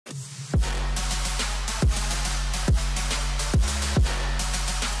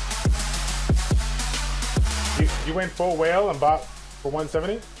You went full whale and bought for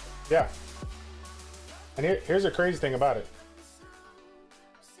 170? Yeah. And here's the crazy thing about it.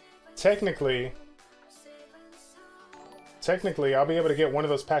 Technically, I'll be able to get one of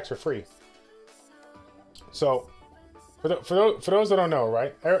those packs for free. So, for those that don't know,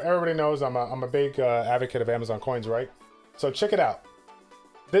 right? Everybody knows I'm a big advocate of Amazon coins, right? So check it out.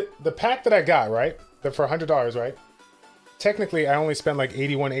 The pack that I got, right? For $100, right? Technically, I only spent like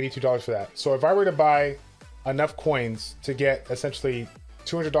 $81, $82 for that. So if I were to buy enough coins to get essentially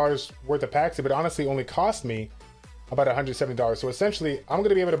 $200 worth of packs, it would honestly only cost me about $170. So essentially, I'm going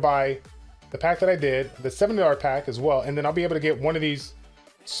to be able to buy the pack that I did, the $70 pack as well, and then I'll be able to get one of these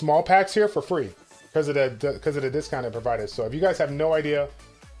small packs here for free because of the discount it provided. So if you guys have no idea,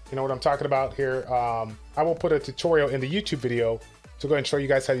 you know what I'm talking about here, I will put a tutorial in the YouTube video to go ahead and show you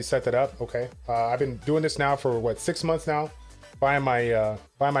guys how you set that up. Okay, I've been doing this now for what, 6 months now, buying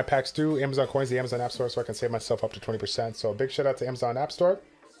my packs through Amazon Coins, the Amazon App Store, so I can save myself up to 20%. So a big shout out to Amazon App Store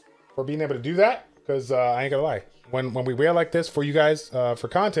for being able to do that, because I ain't gonna lie, when we whale like this for you guys for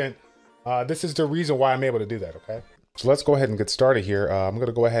content, this is the reason why I'm able to do that. Okay, so let's go ahead and get started here. I'm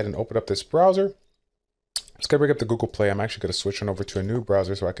gonna go ahead and open up this browser. It's gonna bring up the Google Play. I'm actually gonna switch on over to a new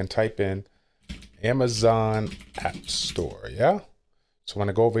browser so I can type in Amazon App Store. Yeah. So when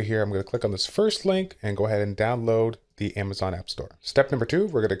I go over here, I'm going to click on this first link and go ahead and download the Amazon App Store. Step number 2,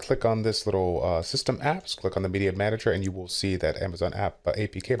 we're going to click on this little system apps, click on the media manager, and you will see that Amazon app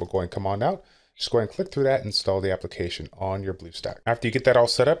APK will go and come on out. Just go ahead and click through that and install the application on your BlueStack. After you get that all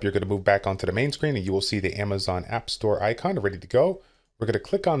set up, you're going to move back onto the main screen and you will see the Amazon App Store icon ready to go. We're going to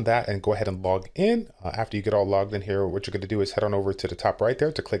click on that and go ahead and log in. After you get all logged in here, what you're going to do is head on over to the top right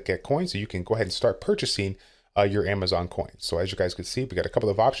there to click Get Coins, so you can go ahead and start purchasing your Amazon coins. So as you guys can see, we got a couple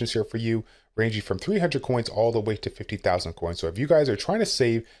of options here for you, ranging from 300 coins all the way to 50,000 coins. So if you guys are trying to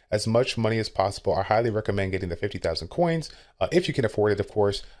save as much money as possible, I highly recommend getting the 50,000 coins. If you can afford it, of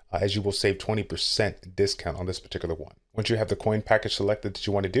course, as you will save 20% discount on this particular one. Once you have the coin package selected that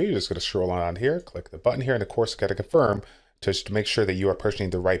you want to do, you're just going to scroll on here, click the button here, and of course, got to confirm to make sure that you are purchasing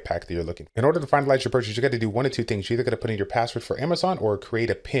the right pack that you're looking for. In order to finalize your purchase, you got to do one of two things. You're either going to put in your password for Amazon or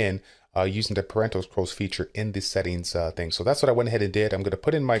create a PIN using the parental controls feature in the settings thing. So that's what I went ahead and did. I'm going to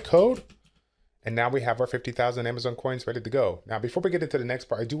put in my code, and now we have our 50,000 Amazon coins ready to go. Now, before we get into the next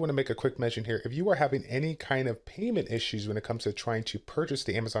part, I do want to make a quick mention here. If you are having any kind of payment issues when it comes to trying to purchase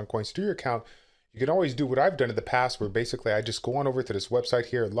the Amazon coins through your account, you can always do what I've done in the past, where basically I just go on over to this website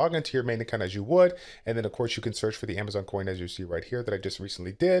here, log into your main account as you would, and then of course you can search for the Amazon coin as you see right here that I just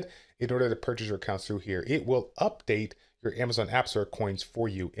recently did. In order to purchase your accounts through here, it will update your Amazon App Store coins for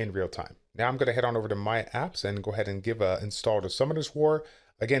you in real time. Now I'm going to head on over to My Apps and go ahead and install the Summoner's War.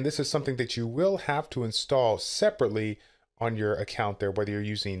 Again, this is something that you will have to install separately on your account there, whether you're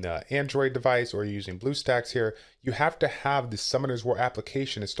using an Android device or you're using BlueStacks here. You have to have the Summoner's War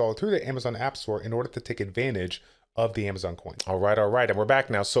application installed through the Amazon App Store in order to take advantage of the Amazon coin. All right, and we're back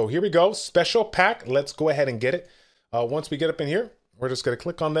now. So here we go, special pack. Let's go ahead and get it. Once we get up in here, we're just going to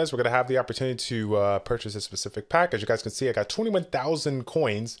click on this. We're going to have the opportunity to purchase a specific pack. As you guys can see, I got 21,000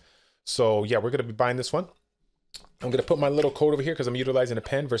 coins. So yeah, we're going to be buying this one. I'm going to put my little code over here because I'm utilizing a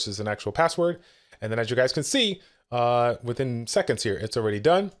pen versus an actual password. And then as you guys can see, within seconds here, it's already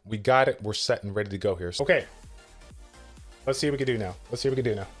done. We got it. We're set and ready to go here. Okay. Let's see what we can do now. Let's see what we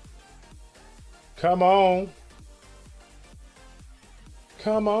can do now. Come on.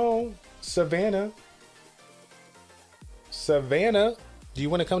 Come on, Savannah. Savannah, do you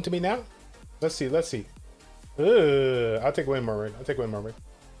want to come to me now? Let's see. Let's see. I'll take Wind Mermaid. I'll take Wind Mermaid.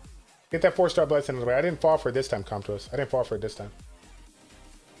 Get that 4-star blessing in the way. I didn't fall for it this time, Comtos. I didn't fall for it this time.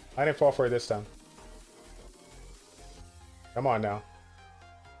 I didn't fall for it this time. Come on now.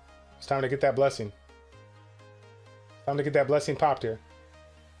 It's time to get that blessing. Time to get that blessing popped here.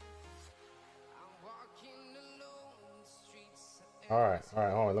 All right,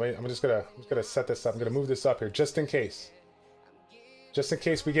 hold on. I'm just gonna set this up. I'm gonna move this up here just in case. Just in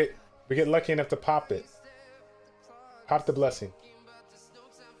case we get lucky enough to pop it. Pop the blessing.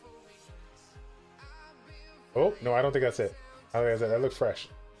 Oh, no, I don't think that's it. I don't think that's it. That looks fresh.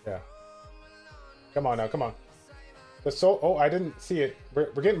 Yeah. Come on now, come on. The soul, oh, I didn't see it. We're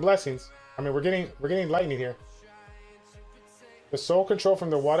getting blessings. I mean, we're getting lightning here. The soul control from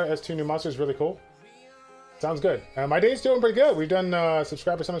the water as 2 new monsters is really cool. Sounds good. My day's doing pretty good. We've done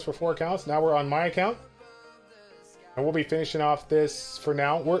subscriber summons for 4 accounts. Now we're on my account. And we'll be finishing off this for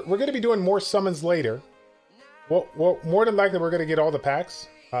now. We're going to be doing more summons later. Well, more than likely, we're going to get all the packs.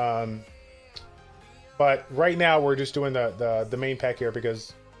 But right now, we're just doing the main pack here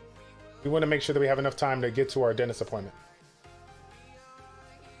because we want to make sure that we have enough time to get to our dentist appointment.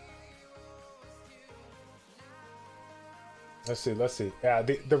 Let's see. Let's see. Yeah,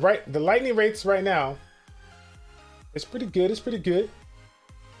 the lightning rates right now. It's pretty good. It's pretty good.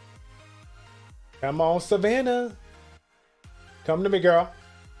 Come on, Savannah. Come to me, girl.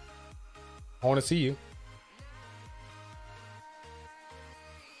 I want to see you.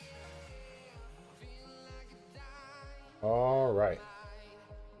 All right.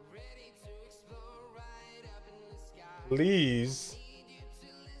 Please.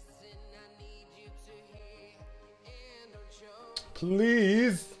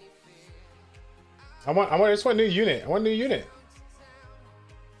 Please. I just want a new unit. I want a new unit.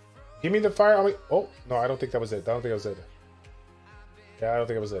 Give me the fire. Oh, no, I don't think that was it. I don't think that was it. Yeah, I don't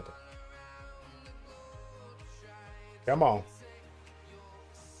think it was it. Come on.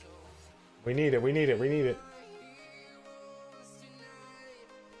 We need it. We need it. We need it.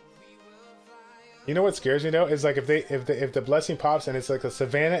 You know what scares me though? Is like if the blessing pops and it's like a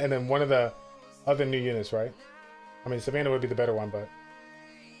Savannah and then one of the other new units, right? I mean, Savannah would be the better one, but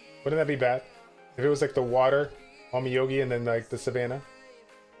wouldn't that be bad? If it was like the water, onmyouji, and then like the Savannah.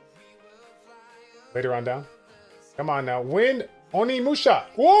 Later on down. Come on now. Win onimusha.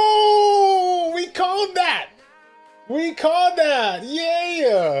 Whoa! We called that! We called that!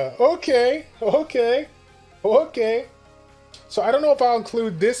 Yeah! Okay. Okay. Okay. So I don't know if I'll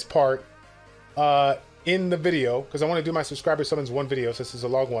include this part in the video, because I want to do my subscriber summons one video, so this is a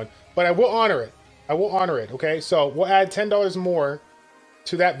long one. But I will honor it. I will honor it, okay? So we'll add $10 more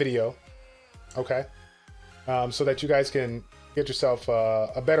to that video, okay? So that you guys can get yourself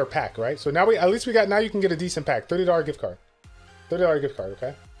a better pack, right? So now now you can get a decent pack. $30 gift card. $30 gift card,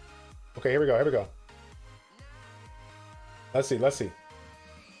 okay? Okay, here we go, here we go. Let's see, let's see.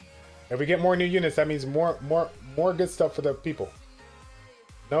 If we get more new units, that means more good stuff for the people.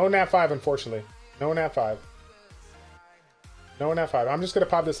 No Nat 5, unfortunately. No Nat 5. No Nat 5. I'm just gonna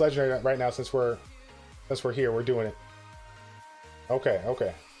pop this legendary right now since we're here. We're doing it. Okay,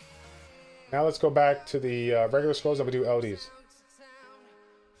 okay. Now let's go back to the regular scrolls. I'm gonna do LDs.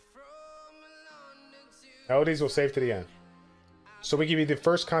 LDs will save to the end. So we give you the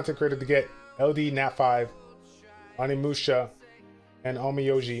first content creator to get LD, Nat 5, onimusha, and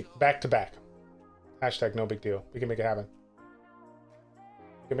onmyouji back to back. Hashtag no big deal. We can make it happen.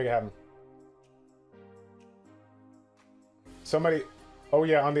 We can make it happen. Somebody, oh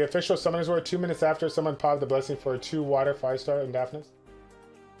yeah, on the official summoners word, 2 minutes after someone popped the blessing for a 2 water 5-star in Daphnis.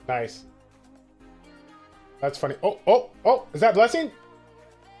 Nice. That's funny. Oh, oh, oh, is that blessing?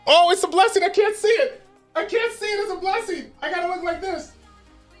 Oh, it's a blessing. I can't see it. I can't see it as a blessing. I gotta look like this.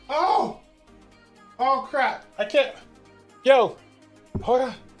 Oh. Oh crap. I can't. Yo, hold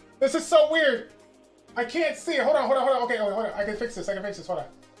on. This is so weird. I can't see it. Hold on, hold on, hold on. Okay, hold on. I can fix this. I can fix this. Hold on.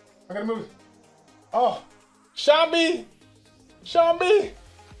 I'm gonna move. Oh, Shambi. Shambi.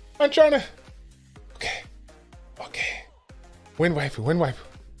 I'm trying to. Okay. Okay. Wind waifu. Wind waifu.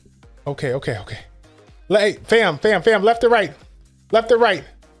 Okay, okay, okay. Hey, fam. Left to right. Left to right.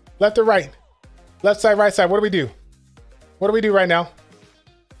 Left to right. Left side, right side. What do we do? What do we do right now?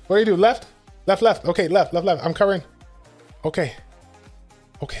 What do you do? Left? Left, left. Okay, left, left, left. I'm covering. Okay.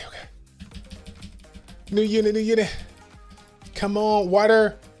 Okay, okay. New unit, new unit. Come on,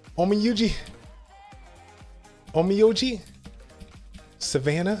 water. onmyouji. onmyouji.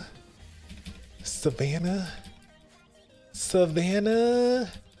 Savannah. Savannah.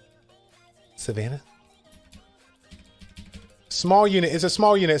 Savannah. Savannah. Small unit. It's a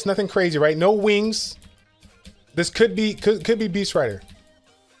small unit. It's nothing crazy, right? No wings. This could be Beast Rider.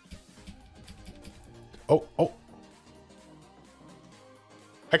 Oh, oh.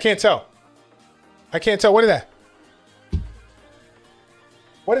 I can't tell. I can't tell. What is that?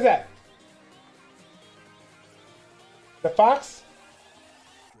 What is that? The fox?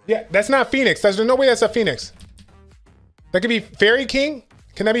 Yeah, that's not Phoenix. There's no way that's a Phoenix. That could be Fairy King?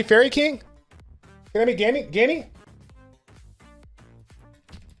 Can that be Fairy King? Can that be Ganny?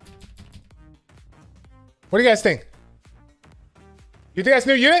 What do you guys think? You think that's a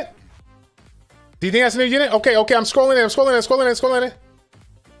new unit? Do you think that's a new unit? Okay, okay, I'm scrolling it, I'm scrolling it, I'm scrolling it, I'm scrolling it.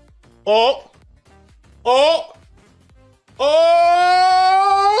 Oh! Oh!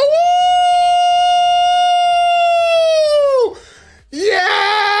 Oh! Woo!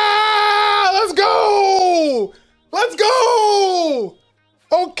 Yeah! Let's go! Let's go!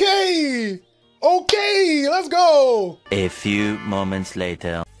 Okay! Okay, let's go! A few moments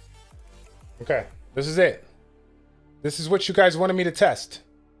later. Okay, this is it. This is what you guys wanted me to test.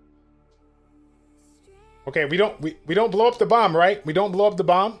 Okay, we don't blow up the bomb, right? We don't blow up the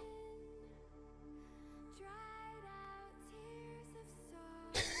bomb.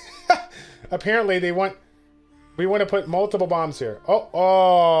 Apparently we want to put multiple bombs here. Oh,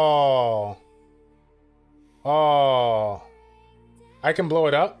 oh. Oh. I can blow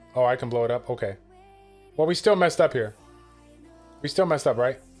it up? Oh, I can blow it up. Okay. Well, we still messed up here. We still messed up,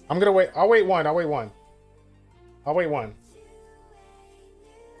 right? I'm gonna wait. I'll wait one. I'll wait one. I'll wait one.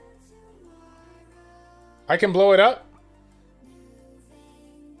 I can blow it up?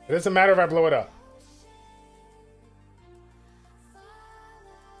 It doesn't matter if I blow it up.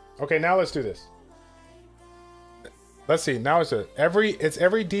 Okay, now let's do this. Let's see. Now it's every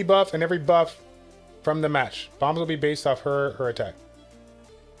debuff and every buff from the match. Bombs will be based off her attack.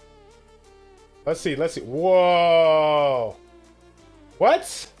 Let's see. Let's see. Whoa.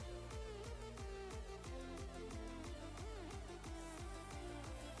 What?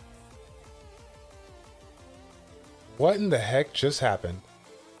 What in the heck just happened?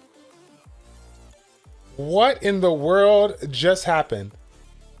 What in the world just happened?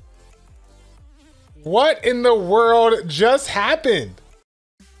 What in the world just happened?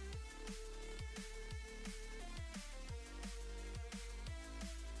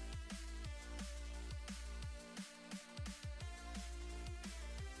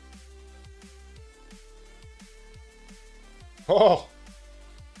 Oh.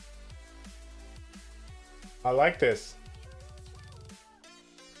 I like this.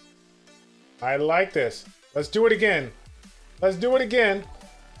 I like this. Let's do it again. Let's do it again.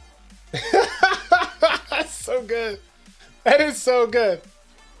 That's so good. That is so good.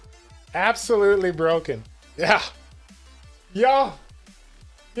 Absolutely broken. Yeah. Yo.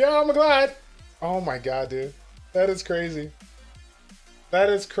 Yo, I'm glad. Oh my god, dude. That is crazy. That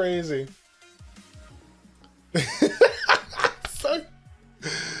is crazy. So,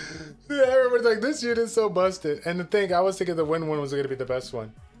 yeah, everybody's like, this unit is so busted. And the thing, I was thinking the win one was going to be the best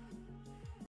one.